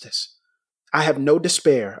of justice, I have no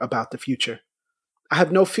despair about the future. I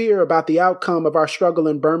have no fear about the outcome of our struggle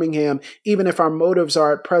in Birmingham, even if our motives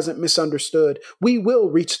are at present misunderstood. We will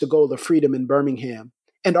reach the goal of freedom in Birmingham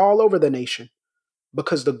and all over the nation,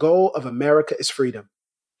 because the goal of America is freedom.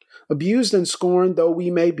 Abused and scorned though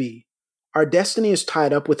we may be, our destiny is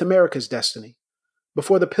tied up with America's destiny.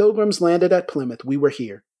 Before the Pilgrims landed at Plymouth, we were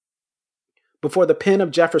here. Before the pen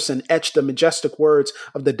of Jefferson etched the majestic words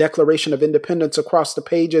of the Declaration of Independence across the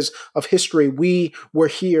pages of history, we were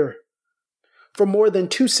here. For more than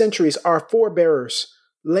 2 centuries, our forebears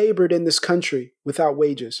labored in this country without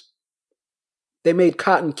wages. They made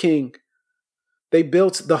cotton king. They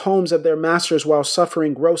built the homes of their masters while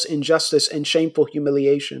suffering gross injustice and shameful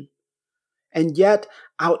humiliation. And yet,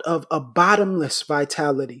 out of a bottomless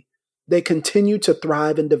vitality, they continue to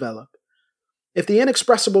thrive and develop. If the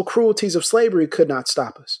inexpressible cruelties of slavery could not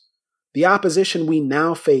stop us, the opposition we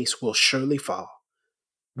now face will surely fall.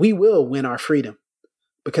 We will win our freedom,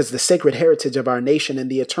 because the sacred heritage of our nation and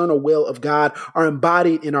the eternal will of God are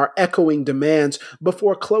embodied in our echoing demands.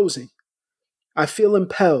 Before closing, I feel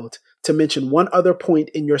impelled to mention one other point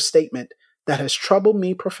in your statement that has troubled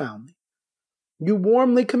me profoundly. You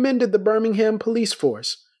warmly commended the Birmingham police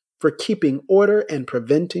force for keeping order and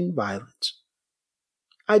preventing violence.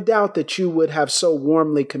 I doubt that you would have so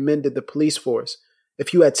warmly commended the police force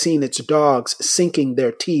if you had seen its dogs sinking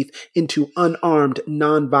their teeth into unarmed,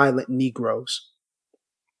 nonviolent Negroes.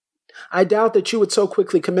 I doubt that you would so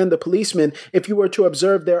quickly commend the policemen if you were to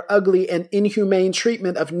observe their ugly and inhumane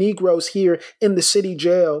treatment of Negroes here in the city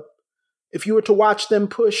jail. If you were to watch them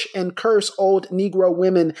push and curse old Negro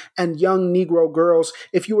women and young Negro girls,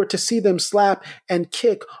 if you were to see them slap and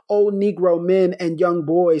kick old Negro men and young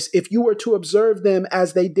boys, if you were to observe them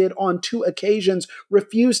as they did on 2 occasions,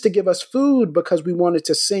 refuse to give us food because we wanted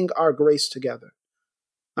to sing our grace together,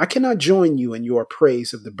 I cannot join you in your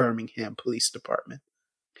praise of the Birmingham Police Department.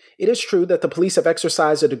 It is true that the police have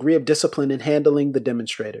exercised a degree of discipline in handling the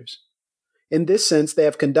demonstrators. In this sense, they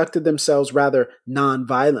have conducted themselves rather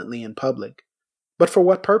non-violently in public. But for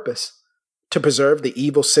what purpose? To preserve the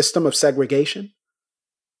evil system of segregation?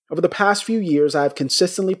 Over the past few years, I have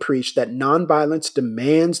consistently preached that nonviolence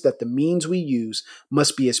demands that the means we use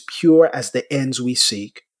must be as pure as the ends we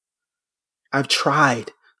seek. I've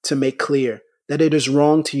tried to make clear that it is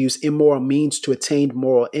wrong to use immoral means to attain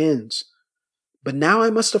moral ends. But now I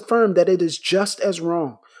must affirm that it is just as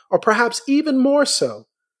wrong, or perhaps even more so,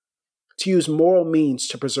 to use moral means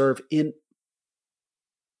to preserve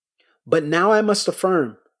But now I must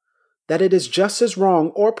affirm that it is just as wrong,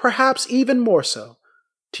 or perhaps even more so,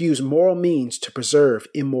 to use moral means to preserve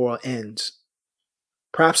immoral ends.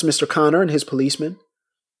 Perhaps Mr. Connor and his policemen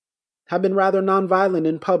have been rather nonviolent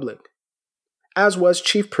in public, as was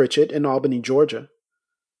Chief Pritchett in Albany, Georgia,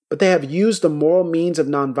 but they have used the moral means of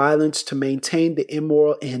nonviolence to maintain the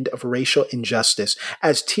immoral end of racial injustice.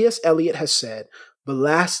 As T.S. Eliot has said, the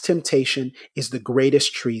last temptation is the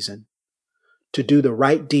greatest treason, to do the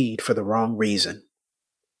right deed for the wrong reason.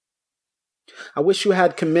 I wish you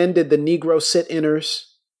had commended the Negro sit-inners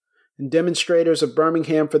and demonstrators of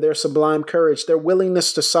Birmingham for their sublime courage, their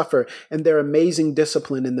willingness to suffer, and their amazing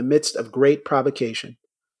discipline in the midst of great provocation.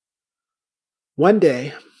 One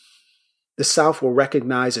day, the South will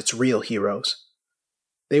recognize its real heroes.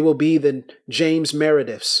 They will be the James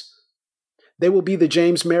Merediths.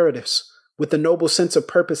 With the noble sense of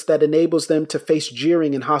purpose that enables them to face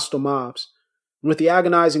jeering and hostile mobs, and with the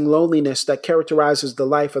agonizing loneliness that characterizes the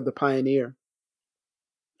life of the pioneer.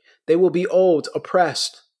 They will be old,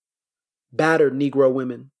 oppressed, battered Negro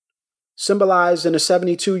women, symbolized in a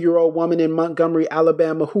 72-year-old woman in Montgomery,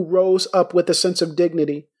 Alabama, who rose up with a sense of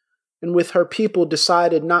dignity and with her people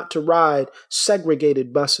decided not to ride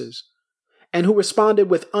segregated buses, and who responded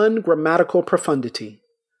with ungrammatical profundity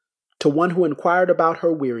to one who inquired about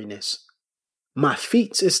her weariness, "My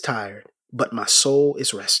feet is tired, but my soul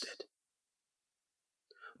is rested."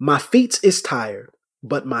 My feet is tired,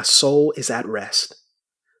 but my soul is at rest.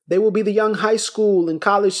 They will be the young high school and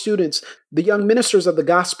college students, the young ministers of the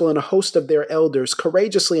gospel and a host of their elders,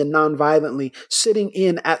 courageously and nonviolently sitting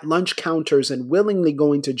in at lunch counters and willingly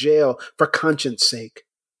going to jail for conscience sake.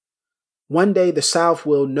 One day the South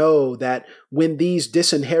will know that when these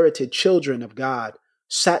disinherited children of God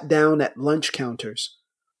sat down at lunch counters,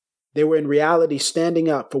 they were in reality standing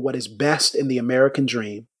up for what is best in the American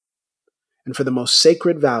dream and for the most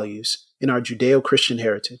sacred values in our Judeo-Christian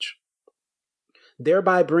heritage,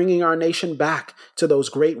 thereby bringing our nation back to those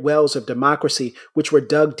great wells of democracy which were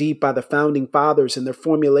dug deep by the founding fathers in their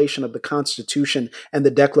formulation of the Constitution and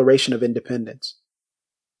the Declaration of Independence.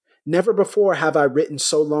 Never before have I written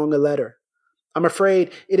so long a letter. I'm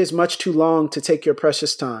afraid it is much too long to take your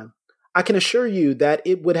precious time. I can assure you that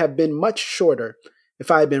it would have been much shorter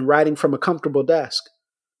if I had been writing from a comfortable desk.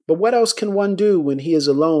 But what else can one do when he is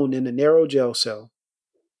alone in a narrow jail cell,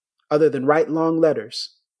 other than write long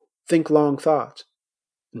letters, think long thoughts,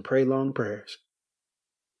 and pray long prayers?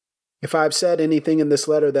 If I have said anything in this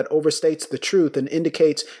letter that overstates the truth and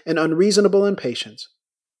indicates an unreasonable impatience,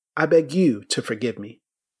 I beg you to forgive me.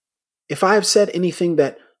 If I have said anything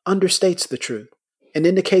that understates the truth and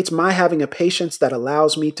indicates my having a patience that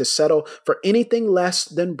allows me to settle for anything less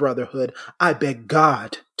than brotherhood, I beg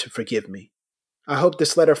God to forgive me. I hope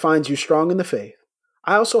this letter finds you strong in the faith.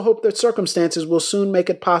 I also hope that circumstances will soon make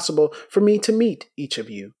it possible for me to meet each of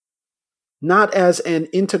you, not as an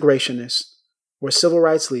integrationist or civil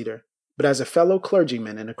rights leader, but as a fellow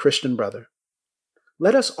clergyman and a Christian brother.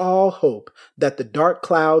 Let us all hope that the dark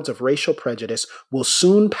clouds of racial prejudice will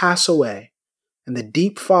soon pass away and the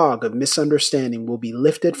deep fog of misunderstanding will be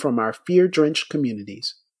lifted from our fear-drenched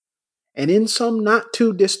communities. And in some not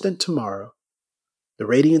too distant tomorrow, the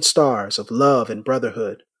radiant stars of love and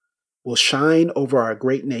brotherhood will shine over our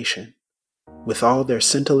great nation with all their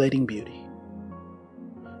scintillating beauty.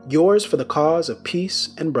 Yours for the cause of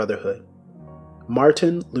peace and brotherhood,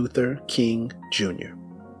 Martin Luther King, Jr.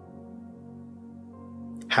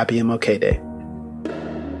 Happy MLK Day.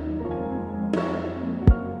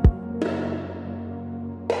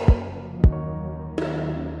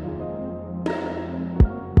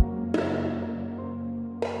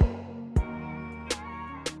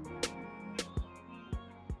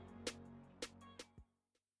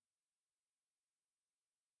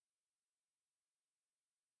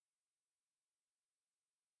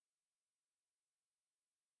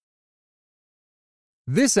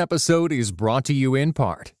 This episode is brought to you in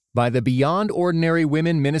part by the Beyond Ordinary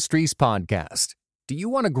Women Ministries podcast. Do you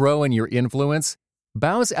want to grow in your influence?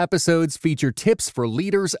 BOW's episodes feature tips for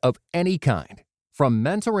leaders of any kind, from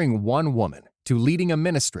mentoring one woman to leading a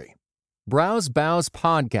ministry. Browse BOW's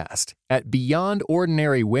podcast at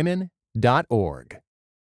beyondordinarywomen.org.